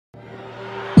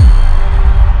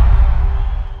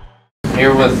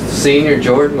here with senior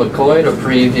Jordan McCoy to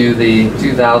preview the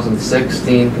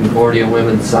 2016 Concordia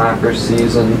women's soccer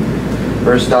season.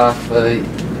 First off,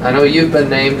 I know you've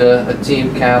been named a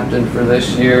team captain for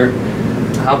this year.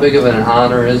 How big of an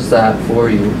honor is that for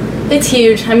you? It's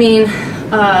huge. I mean,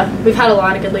 we've had a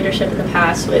lot of good leadership in the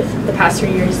past. With the past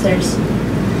 3 years, there's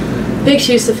big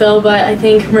shoes to fill, but I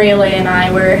think Maria Leigh and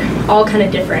I were all kind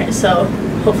of different, so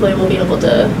hopefully we'll be able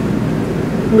to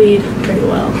lead pretty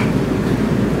well.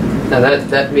 Now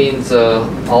that means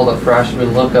all the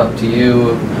freshmen look up to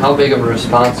you. How big of a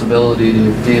responsibility do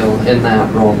you feel in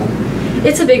that role?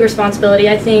 It's a big responsibility.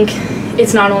 I think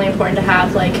it's not only important to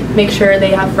have, make sure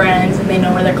they have friends and they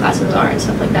know where their classes are and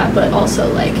stuff like that, but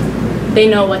also, they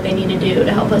know what they need to do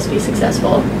to help us be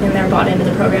successful, and they're bought into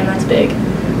the program. That's big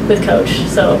with Coach,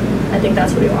 so I think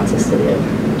that's what he wants us to do.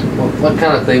 Well, what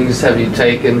kind of things have you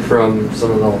taken from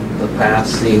some of the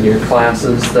past senior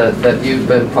classes that you've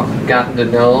gotten to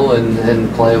know and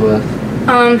play with?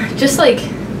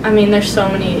 There's so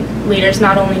many leaders,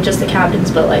 not only just the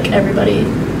captains, but everybody.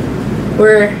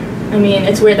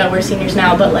 It's weird that we're seniors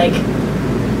now, but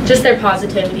just their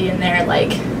positivity and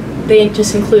they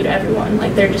just include everyone.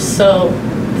 They're just so,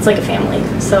 it's like a family.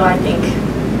 So I think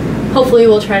hopefully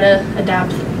we'll try to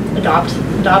adopt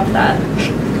that.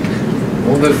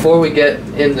 Well, before we get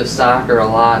into soccer a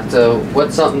lot,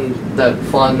 what's something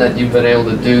fun that you've been able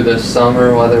to do this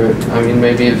summer?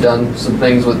 Maybe you've done some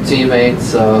things with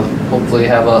teammates, hopefully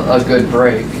have a good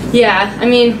break. Yeah, I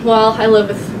live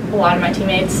with a lot of my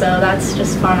teammates, so that's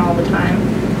just fun all the time.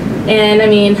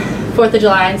 And 4th of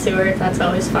July in Seward, that's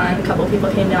always fun. A couple people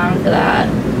came down for that.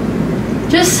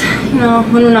 Just,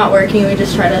 when we're not working, we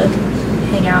just try to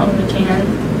hang out when we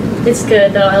can. It's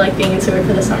good, though. I like being in Seward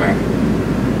for the summer.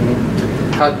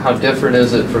 How different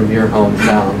is it from your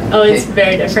hometown? Oh, it's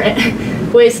very different.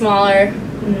 Way smaller,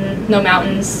 no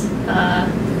mountains.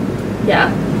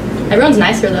 Yeah. Everyone's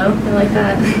nicer, though. I like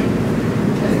that.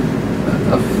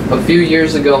 A few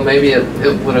years ago, maybe it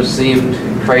would have seemed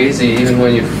crazy, even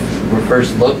when you were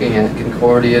first looking at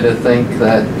Concordia, to think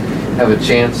that have a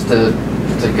chance to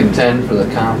contend for the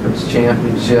conference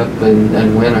championship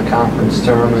and win a conference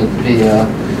tournament, be a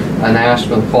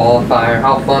national qualifier.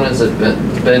 How fun has it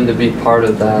been to be part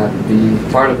of that, be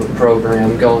part of the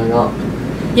program going up?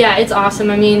 Yeah, it's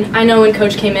awesome. I know when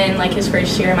Coach came in, his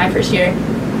first year, my first year,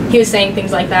 he was saying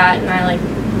things like that, and I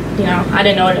I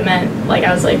didn't know what it meant.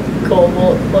 I was like, cool,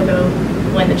 we'll go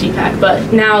win the GPAC.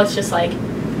 But now it's just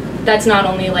that's not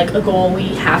only a goal,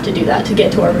 we have to do that to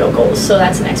get to our real goals. So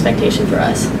that's an expectation for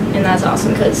us. And that's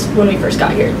awesome, because when we first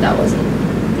got here, that wasn't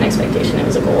an expectation, it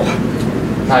was a goal.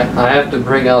 I have to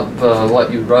bring up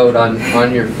what you wrote on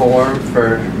your form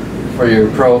for your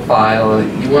profile.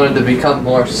 You wanted to become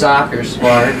more soccer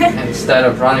smart instead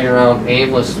of running around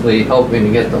aimlessly hoping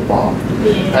to get the ball.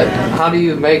 Yeah. How do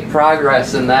you make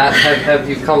progress in that? Have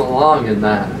you come along in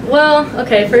that? Well,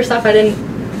 okay, first off, I didn't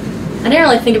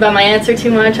really think about my answer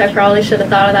too much. I probably should have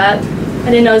thought of that. I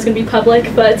didn't know it was going to be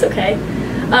public, but it's okay.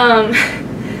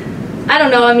 I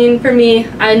don't know, for me,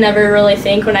 I never really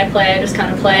think when I play. I just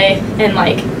kind of play, and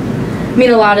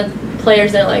a lot of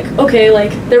players, they're okay,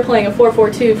 they're playing a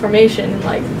 4-4-2 formation, and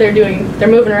they're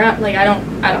moving around. I don't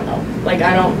know. I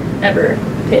don't ever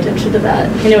pay attention to that,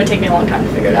 and it would take me a long time to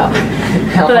figure it out.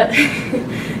 But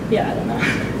yeah, I don't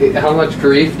know. How much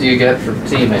grief do you get from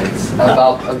teammates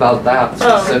about that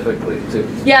specifically too?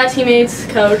 Yeah, teammates,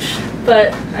 Coach,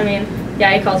 but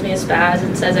yeah, he calls me a spaz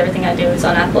and says everything I do is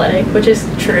unathletic, which is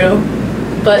true,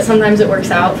 but sometimes it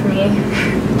works out for me.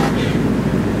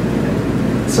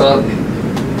 So,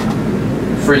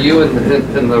 for you and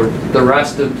the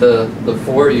rest of the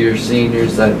 4-year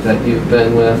seniors that you've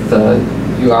been with,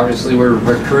 you obviously were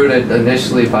recruited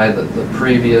initially by the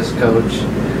previous coach.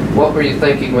 What were you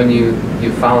thinking when you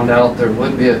found out there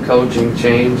would be a coaching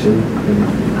change, and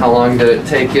how long did it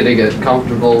take you to get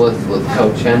comfortable with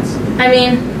Coach Henson?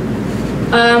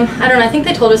 I don't know, I think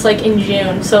they told us in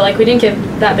June, so we didn't give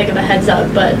that big of a heads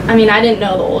up, but I didn't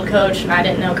know the old coach and I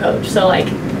didn't know Coach, so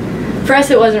for us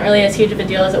it wasn't really as huge of a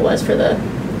deal as it was for the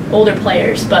older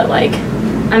players, but I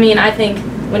think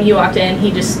when he walked in,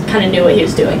 he just kind of knew what he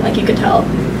was doing, you could tell.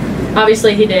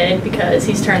 Obviously he did, because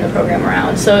he's turned the program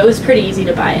around, so it was pretty easy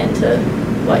to buy into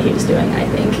what he was doing, I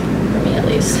think, for me at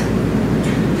least.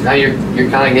 Now you're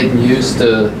kind of getting used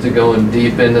to going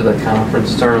deep into the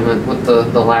conference tournament with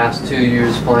the last 2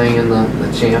 years playing in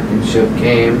the championship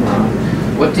game.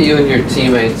 What do you and your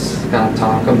teammates kind of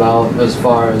talk about as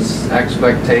far as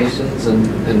expectations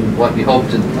and what you hope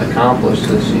to accomplish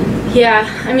this year? Yeah,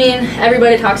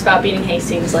 everybody talks about beating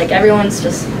Hastings. Everyone's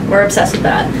we're obsessed with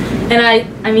that. And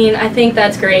I think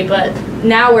that's great, but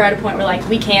now we're at a point where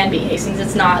we can beat Hastings.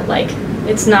 It's not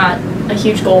it's not a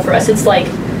huge goal for us. It's like,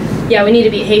 yeah, we need to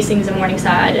beat Hastings and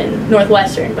Morningside and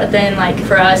Northwestern, but then like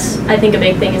for us, I think a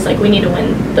big thing is like we need to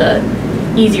win the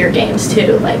easier games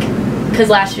too, like because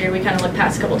last year we kind of looked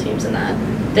past a couple teams and that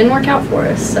didn't work out for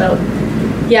us. So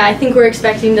yeah, I think we're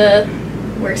expecting to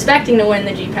win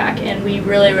the GPAC, and we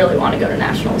really want to go to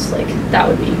nationals. Like that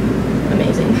would be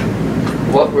amazing.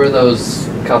 What were those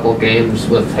couple games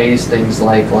with Hastings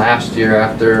like last year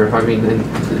after, I mean, in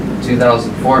the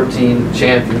 2014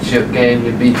 championship game,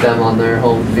 you beat them on their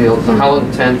home field. So how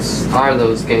intense are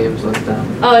those games with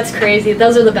them? Oh, it's crazy.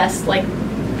 Those are the best, like,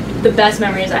 the best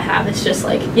memories I have. It's just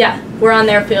like, yeah, we're on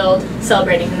their field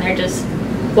celebrating, and they're just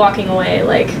walking away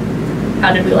like,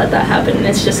 how did we let that happen? And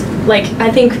it's just, like,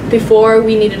 I think before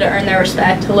we needed to earn their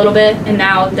respect a little bit, and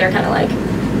now they're kind of like,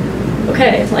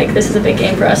 okay, like this is a big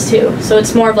game for us too. So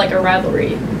it's more of like a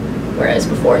rivalry, whereas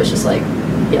before it's just like,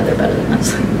 yeah, they're better than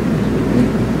us.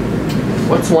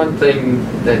 What's one thing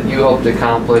that you hope to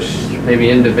accomplish, maybe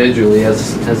individually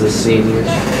as a senior?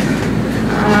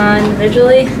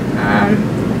 Individually,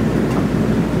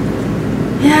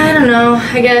 yeah, I don't know.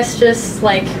 I guess just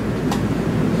like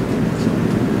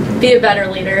be a better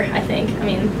leader. I think. I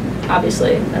mean,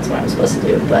 obviously that's what I'm supposed to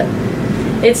do, but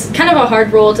it's kind of a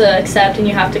hard role to accept, and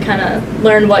you have to kind of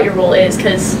learn what your role is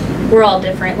because we're all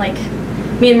different. Like,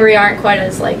 me and Maria aren't quite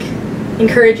as, like,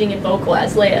 encouraging and vocal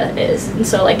as Leia is. And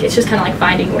so, like, it's just kind of like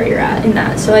finding where you're at in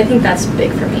that. So I think that's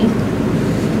big for me.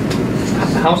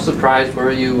 How surprised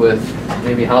were you with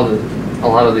maybe how a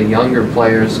lot of the younger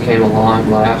players came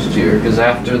along last year? Because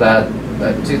after that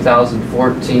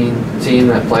 2014 team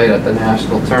that played at the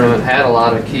national tournament had a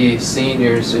lot of key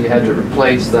seniors, so you had to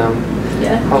replace them.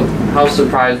 Yeah. How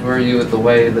surprised were you with the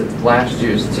way that last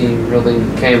year's team really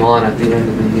came on at the end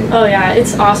of the year? Oh yeah,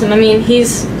 it's awesome. I mean,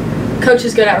 Coach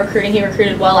is good at recruiting. He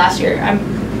recruited well last year.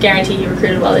 I'm guaranteed he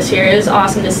recruited well this year. It was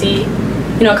awesome to see,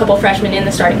 a couple freshmen in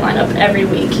the starting lineup every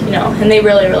week, and they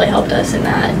really helped us in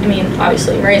that. I mean,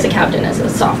 obviously Maria's a captain as a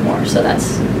sophomore, so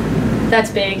that's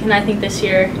big. And I think this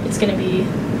year it's going to be,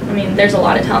 I mean, there's a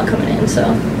lot of talent coming in,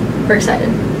 so we're excited.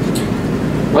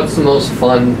 What's the most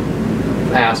fun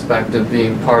aspect of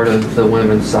being part of the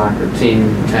women's soccer team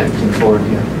at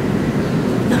Concordia?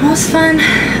 The most fun?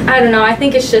 I don't know. I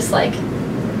think it's just like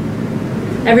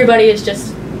everybody is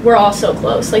just, we're all so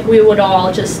close. Like we would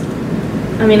all just,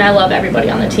 I mean, I love everybody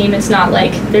on the team. It's not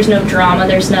like there's no drama.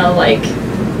 There's no like,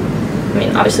 I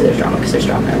mean, obviously there's drama because there's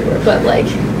drama everywhere. But like,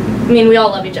 I mean, we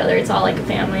all love each other. It's all like a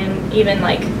family. And even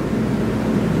like,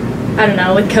 I don't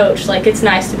know, with Coach, like it's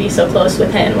nice to be so close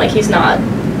with him. Like he's like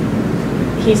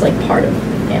part of the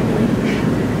family.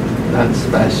 That's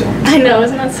special. I know,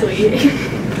 isn't that sweet?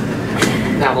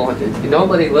 Now,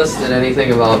 nobody listed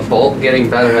anything about getting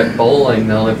better at bowling,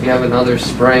 though. If you have another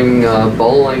spring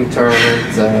bowling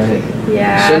tournament,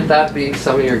 yeah. Shouldn't that be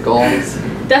some of your goals?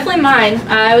 Definitely mine.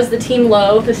 I was the team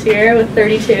low this year with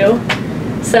 32.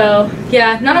 So,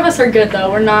 yeah, none of us are good,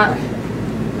 though.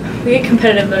 We get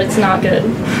competitive, but it's not good.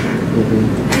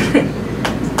 Mm-hmm.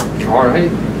 All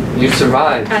right. You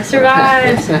survived. I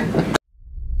survived.